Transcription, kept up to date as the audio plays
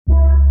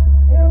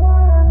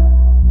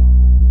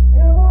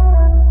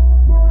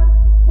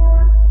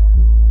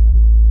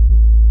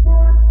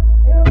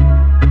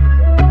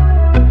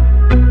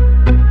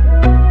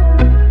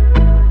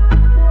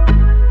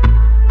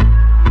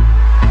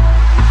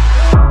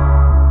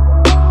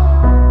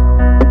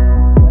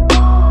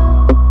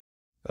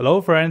Hello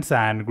friends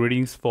and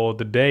greetings for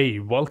the day.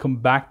 Welcome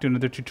back to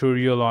another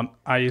tutorial on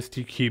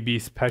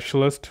ISTQB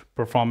Specialist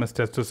Performance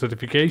Tester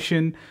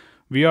Certification.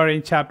 We are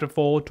in chapter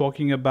 4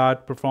 talking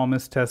about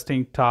performance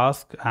testing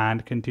task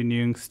and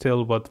continuing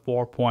still with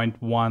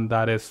 4.1,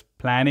 that is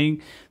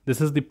planning. This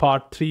is the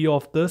part 3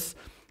 of this,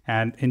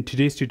 and in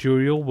today's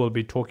tutorial we'll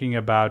be talking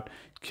about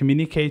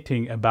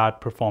communicating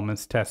about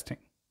performance testing.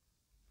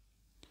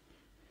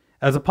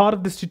 As a part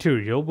of this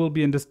tutorial, we'll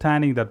be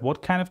understanding that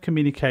what kind of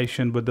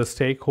communication with the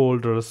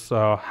stakeholders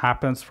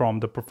happens from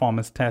the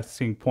performance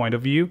testing point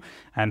of view,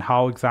 and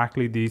how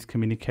exactly these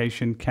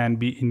communication can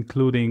be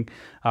including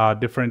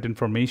different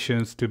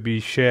informations to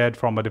be shared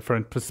from a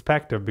different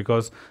perspective,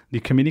 because the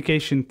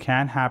communication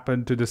can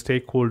happen to the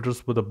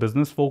stakeholders with a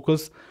business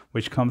focus,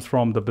 which comes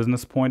from the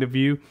business point of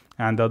view,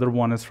 and the other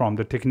one is from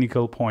the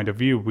technical point of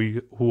view,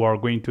 who are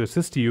going to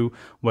assist you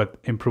with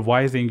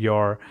improvising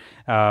your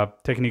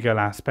technical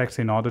aspects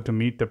in order to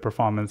meet the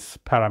performance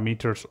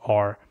parameters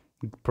or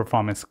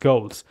performance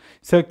goals.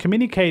 So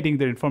communicating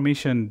the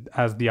information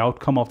as the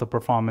outcome of the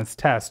performance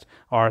test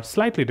are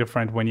slightly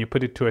different when you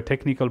put it to a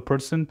technical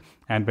person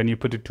and when you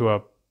put it to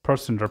a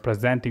person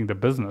representing the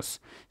business.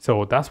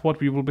 So that's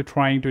what we will be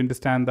trying to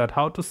understand, that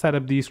how to set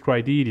up these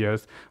criteria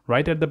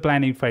right at the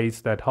planning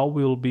phase, that how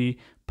we will be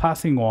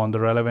passing on the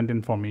relevant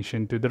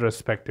information to the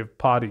respective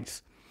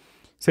parties.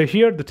 So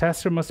here the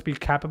tester must be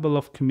capable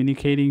of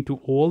communicating to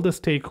all the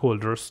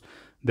stakeholders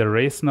the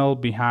rationale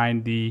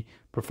behind the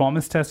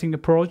performance testing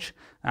approach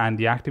and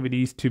the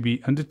activities to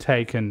be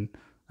undertaken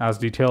as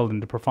detailed in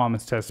the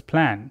performance test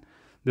plan.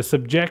 The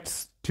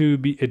subjects to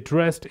be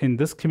addressed in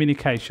this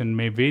communication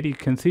may vary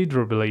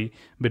considerably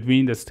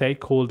between the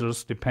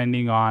stakeholders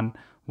depending on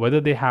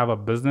whether they have a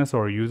business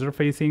or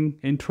user-facing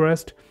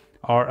interest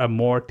or a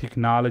more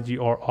technology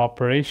or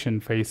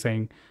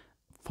operation-facing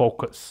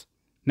focus.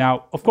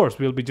 Now, of course,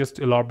 we'll be just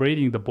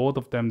elaborating the both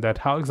of them, that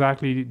how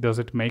exactly does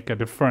it make a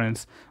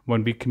difference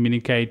when we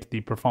communicate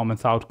the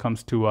performance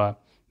outcomes to a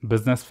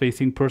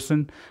business-facing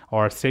person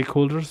or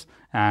stakeholders,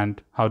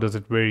 and how does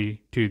it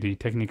vary to the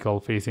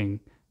technical-facing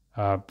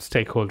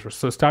stakeholders.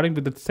 So starting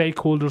with the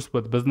stakeholders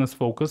with business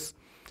focus,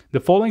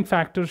 the following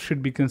factors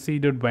should be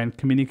considered when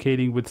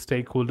communicating with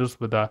stakeholders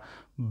with a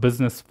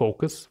business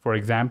focus. For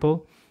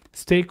example,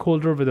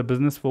 stakeholders with a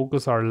business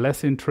focus are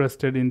less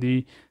interested in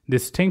the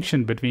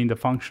distinction between the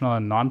functional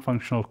and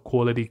non-functional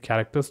quality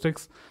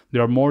characteristics. They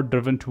are more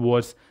driven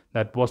towards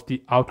that what's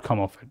the outcome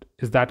of it.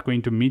 Is that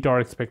going to meet our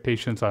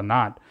expectations or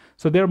not?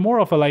 So they're more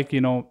of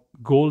a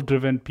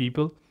goal-driven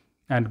people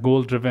and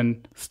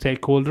goal-driven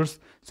stakeholders.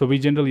 So we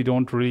generally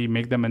don't really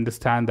make them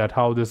understand that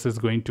how this is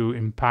going to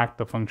impact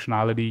the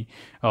functionality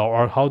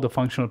or how the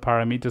functional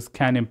parameters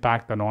can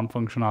impact the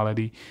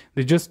non-functionality.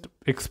 They just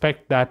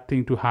expect that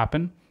thing to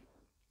happen.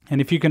 And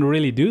if you can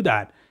really do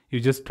that, you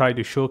just try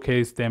to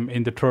showcase them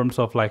in the terms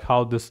of like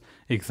how this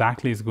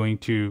exactly is going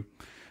to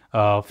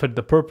fit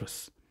the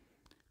purpose.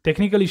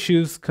 Technical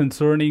issues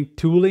concerning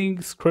tooling,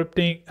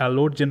 scripting,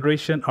 load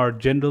generation are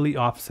generally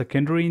of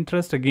secondary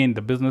interest. Again,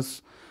 the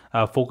business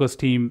focus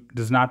team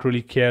does not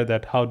really care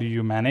that how do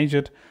you manage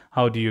it,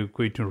 how do you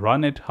going to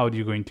run it, how do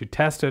you going to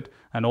test it,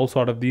 and all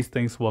sort of these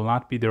things will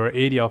not be their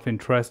area of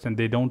interest, and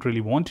they don't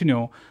really want to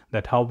know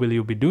that how will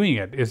you be doing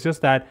it. It's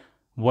just that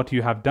what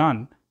you have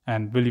done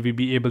and will you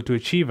be able to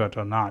achieve it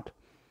or not.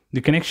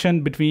 The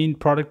connection between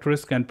product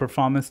risk and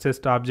performance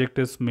test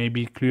objectives may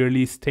be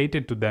clearly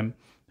stated to them,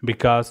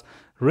 because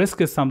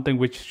risk is something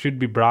which should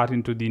be brought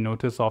into the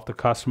notice of the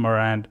customer,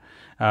 and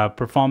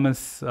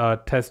performance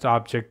test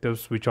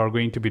objectives which are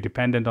going to be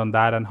dependent on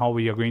that and how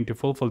we are going to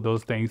fulfill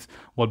those things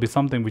will be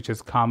something which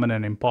is common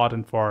and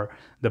important for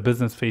the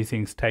business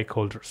facing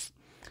stakeholders.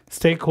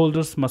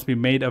 Stakeholders must be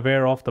made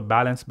aware of the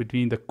balance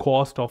between the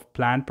cost of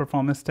planned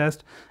performance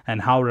test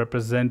and how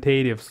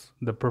representative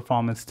the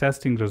performance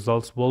testing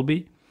results will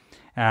be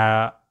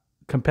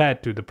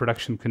compared to the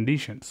production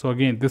conditions. So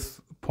again, this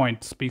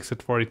point speaks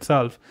it for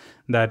itself,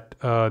 that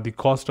the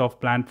cost of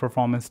planned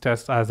performance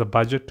tests as a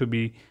budget to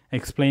be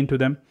explained to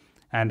them,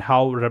 and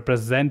how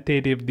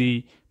representative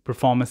the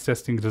performance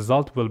testing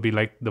result will be,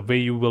 like the way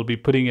you will be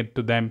putting it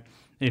to them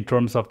in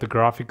terms of the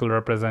graphical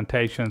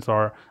representations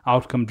or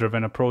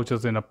outcome-driven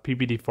approaches in a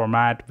PPT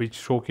format, which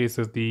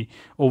showcases the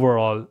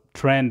overall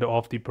trend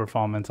of the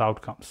performance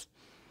outcomes.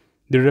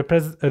 The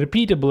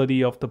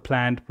repeatability of the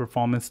planned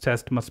performance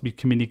test must be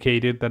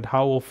communicated, that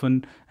how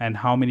often and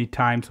how many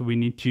times we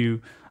need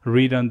to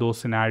rerun those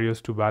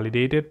scenarios to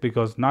validate it,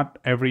 because not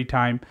every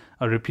time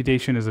a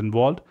repetition is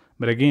involved.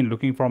 But again,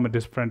 looking from a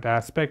different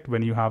aspect,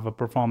 when you have a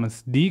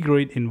performance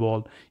degrade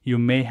involved, you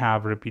may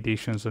have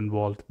repetitions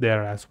involved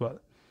there as well.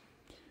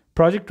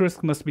 Project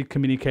risk must be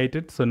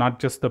communicated. So not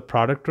just the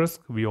product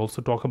risk, we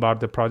also talk about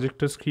the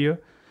project risk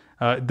here.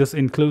 This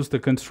includes the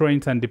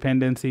constraints and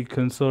dependency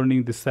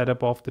concerning the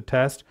setup of the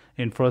test,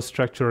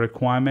 infrastructure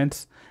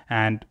requirements,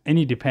 and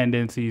any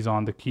dependencies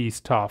on the key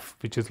staff,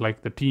 which is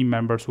like the team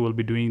members who will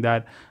be doing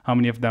that. How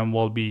many of them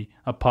will be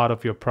a part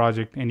of your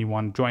project,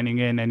 anyone joining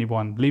in,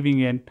 anyone leaving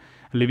in,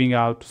 leaving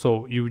out.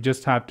 So you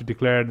just have to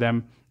declare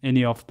them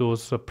any of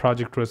those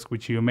project risks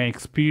which you may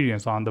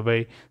experience on the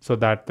way, so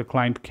that the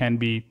client can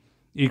be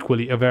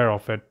equally aware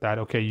of it, that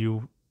okay,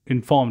 you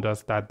informed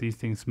us that these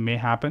things may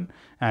happen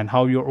and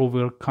how you're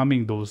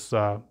overcoming those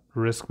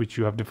risks which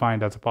you have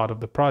defined as a part of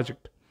the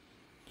project.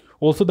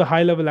 Also, the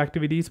high-level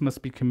activities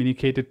must be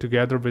communicated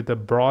together with a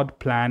broad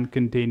plan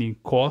containing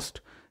cost,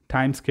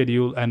 time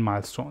schedule, and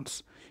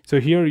milestones.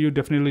 So here you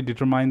definitely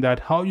determine that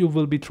how you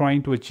will be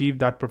trying to achieve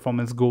that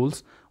performance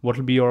goals, what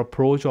will be your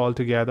approach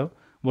altogether,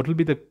 what will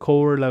be the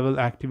core level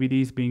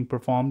activities being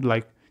performed,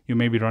 like you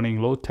may be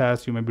running load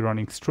tests, you may be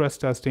running stress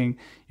testing,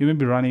 you may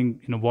be running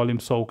volume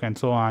soak and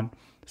so on.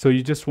 So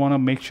you just want to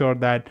make sure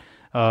that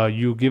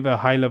you give a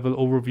high level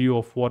overview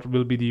of what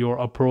will be your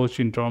approach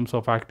in terms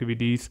of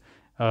activities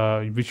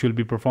which you'll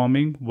be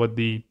performing, what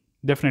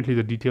definitely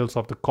the details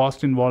of the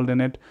cost involved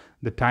in it,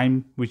 the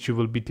time which you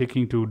will be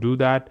taking to do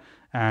that,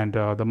 and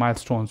the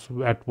milestones,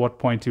 at what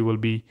point you will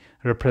be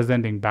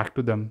representing back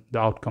to them the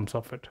outcomes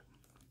of it.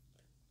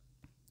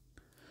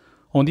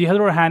 On the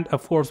other hand,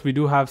 of course, we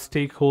do have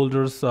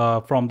stakeholders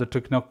from the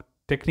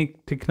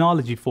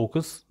technology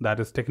focus,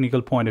 that is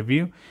technical point of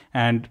view,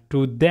 and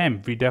to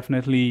them we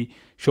definitely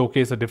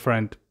showcase a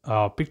different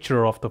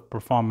picture of the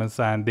performance,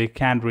 and they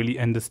can really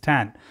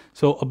understand.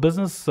 So a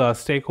business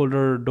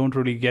stakeholder don't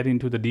really get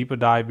into the deeper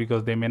dive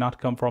because they may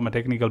not come from a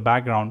technical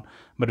background,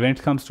 but when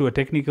it comes to a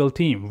technical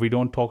team, we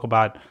don't talk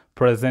about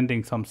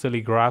presenting some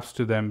silly graphs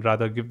to them,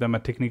 rather give them a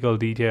technical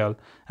detail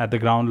at the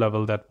ground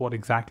level that what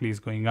exactly is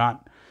going on.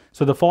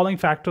 So the following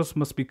factors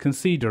must be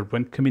considered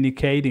when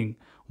communicating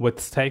with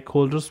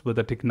stakeholders with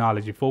a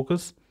technology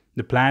focus.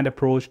 The planned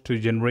approach to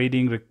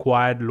generating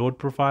required load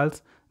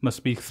profiles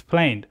must be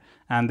explained,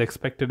 and the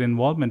expected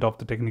involvement of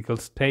the technical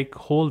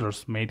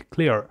stakeholders made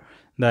clear,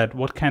 that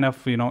what kind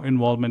of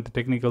involvement the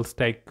technical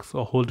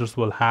stakeholders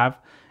will have,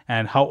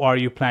 and how are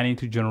you planning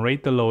to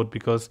generate the load,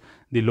 because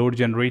the load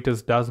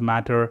generators does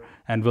matter,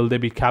 and will they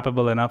be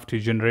capable enough to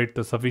generate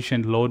the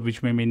sufficient load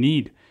which we may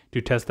need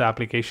to test the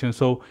application.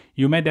 So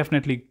you may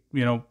definitely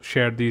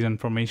share these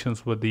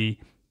informations with the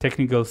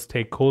technical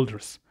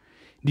stakeholders.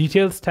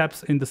 Detailed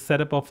steps in the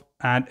setup of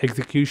and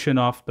execution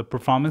of the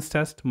performance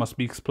test must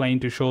be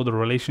explained to show the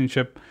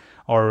relationship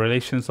or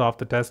relations of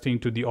the testing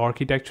to the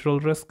architectural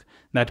risk.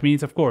 That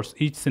means, of course,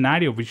 each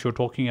scenario which you're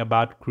talking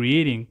about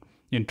creating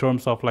in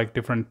terms of like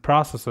different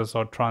processes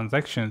or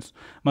transactions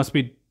must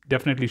be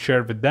definitely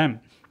shared with them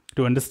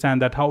to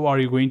understand that how are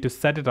you going to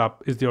set it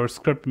up. Is your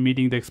script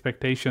meeting the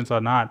expectations or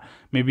not?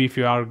 Maybe if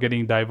you are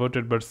getting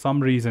diverted for some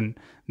reason,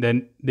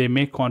 then they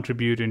may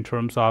contribute in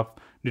terms of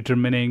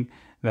determining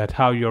that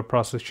how your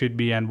process should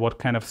be and what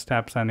kind of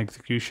steps and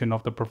execution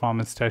of the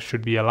performance test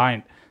should be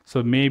aligned.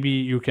 So maybe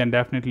you can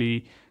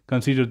definitely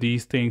consider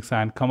these things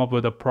and come up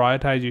with a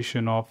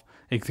prioritization of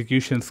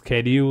execution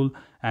schedule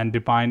and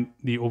define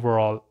the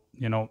overall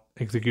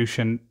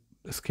execution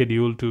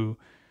schedule to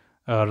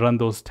run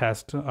those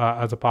tests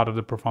as a part of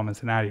the performance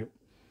scenario.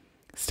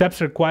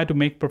 Steps required to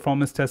make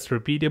performance tests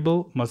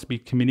repeatable must be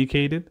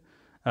communicated.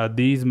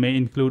 These may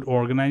include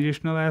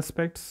organizational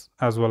aspects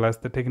as well as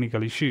the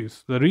technical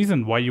issues. The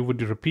reason why you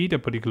would repeat a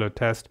particular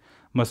test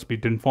must be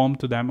informed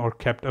to them or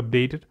kept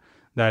updated,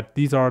 that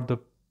these are the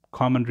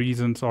common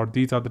reasons or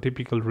these are the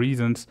typical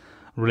reasons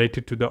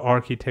related to the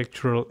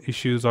architectural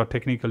issues or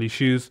technical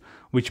issues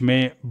which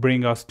may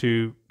bring us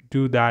to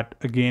do that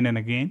again and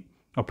again,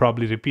 or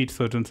probably repeat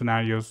certain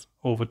scenarios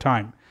over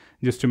time,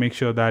 just to make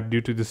sure that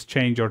due to this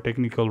change or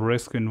technical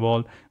risk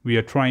involved, we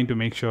are trying to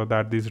make sure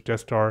that these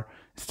tests are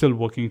still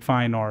working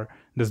fine or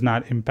does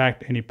not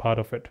impact any part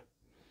of it.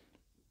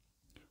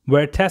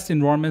 Where test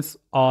environments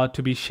are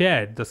to be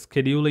shared, the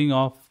scheduling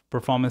of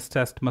performance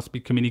test must be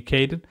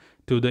communicated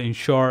to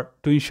ensure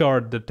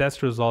the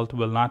test result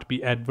will not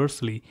be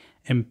adversely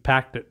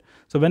impacted.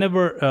 So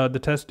whenever the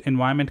test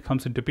environment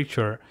comes into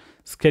picture,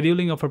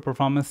 scheduling of a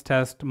performance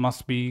test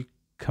must be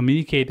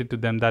communicated to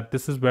them, that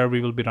this is where we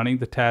will be running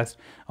the test,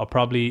 or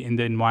probably in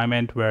the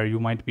environment where you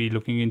might be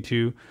looking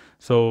into.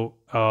 So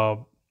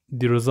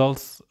the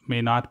results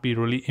may not be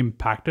really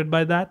impacted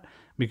by that,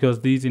 because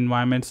these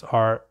environments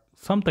are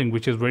something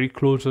which is very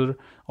closer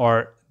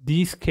or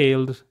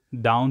descaled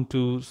down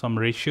to some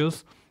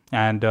ratios,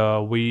 and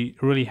we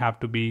really have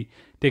to be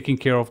taking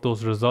care of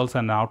those results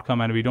and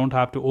outcome, and we don't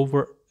have to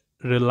over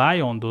rely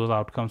on those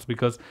outcomes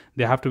because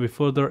they have to be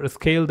further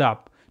scaled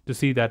up to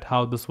see that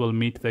how this will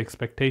meet the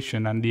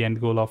expectation and the end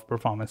goal of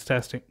performance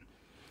testing.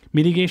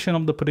 Mitigation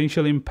of the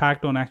potential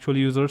impact on actual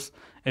users.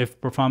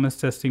 If performance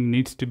testing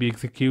needs to be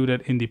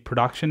executed in the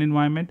production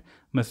environment,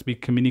 must be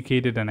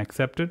communicated and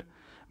accepted,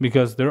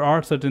 because there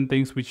are certain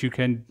things which you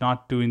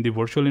cannot do in the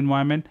virtual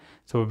environment.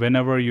 So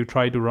whenever you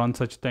try to run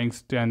such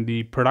things in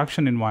the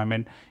production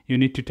environment, you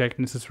need to take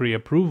necessary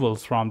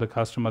approvals from the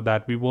customer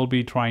that we will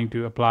be trying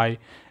to apply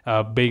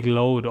a big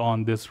load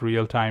on this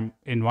real-time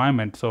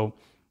environment. So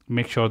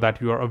make sure that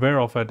you are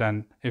aware of it,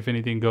 and if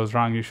anything goes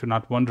wrong, you should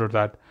not wonder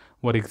that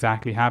what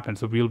exactly happened.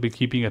 So we'll be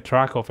keeping a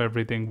track of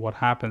everything, what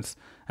happens,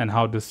 and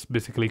how this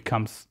basically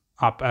comes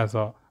up as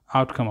a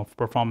outcome of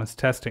performance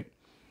testing.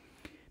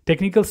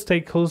 Technical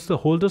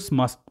stakeholders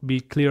must be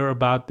clear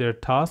about their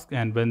task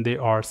and when they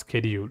are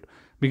scheduled,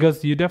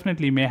 because you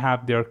definitely may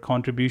have their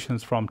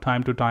contributions from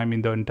time to time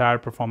in the entire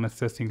performance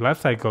testing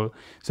lifecycle.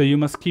 So you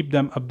must keep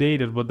them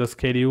updated with the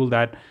schedule,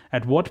 that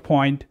at what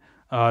point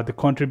the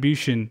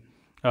contribution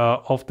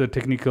of the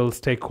technical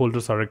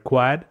stakeholders are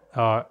required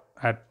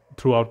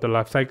throughout the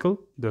lifecycle,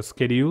 the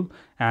schedule,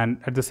 and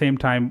at the same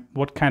time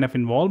what kind of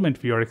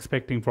involvement we are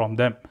expecting from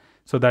them,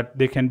 so that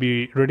they can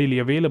be readily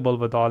available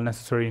with all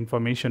necessary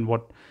information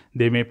what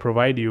they may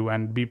provide you,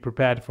 and be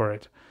prepared for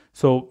it.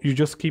 So you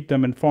just keep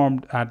them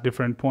informed at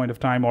different point of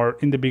time, or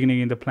in the beginning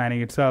in the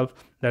planning itself,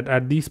 that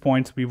at these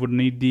points we would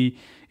need the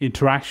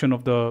interaction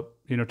of the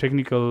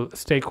technical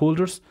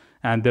stakeholders,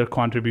 and their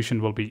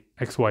contribution will be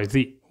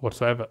XYZ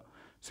whatsoever.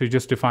 So you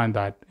just define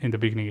that in the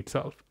beginning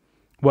itself.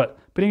 Well,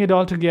 putting it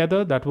all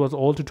together, that was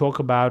all to talk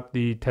about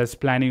the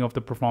test planning of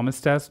the performance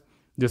test.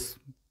 Just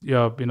there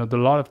are a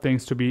lot of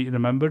things to be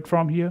remembered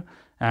from here,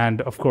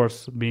 and of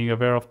course being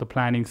aware of the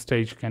planning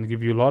stage can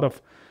give you a lot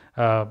of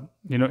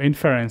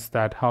inference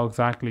that how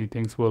exactly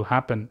things will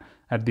happen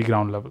at the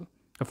ground level.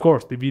 Of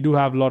course, we do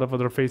have a lot of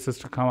other phases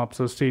to come up,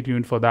 so stay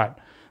tuned for that.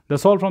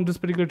 That's all from this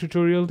particular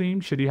tutorial,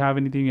 team. Should you have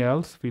anything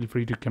else, feel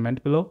free to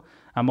comment below.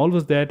 I'm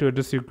always there to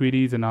address your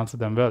queries and answer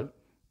them well.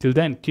 Till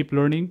then, keep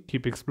learning,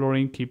 keep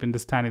exploring, keep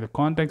understanding the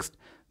context.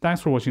 Thanks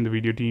for watching the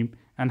video, team,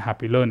 and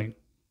happy learning.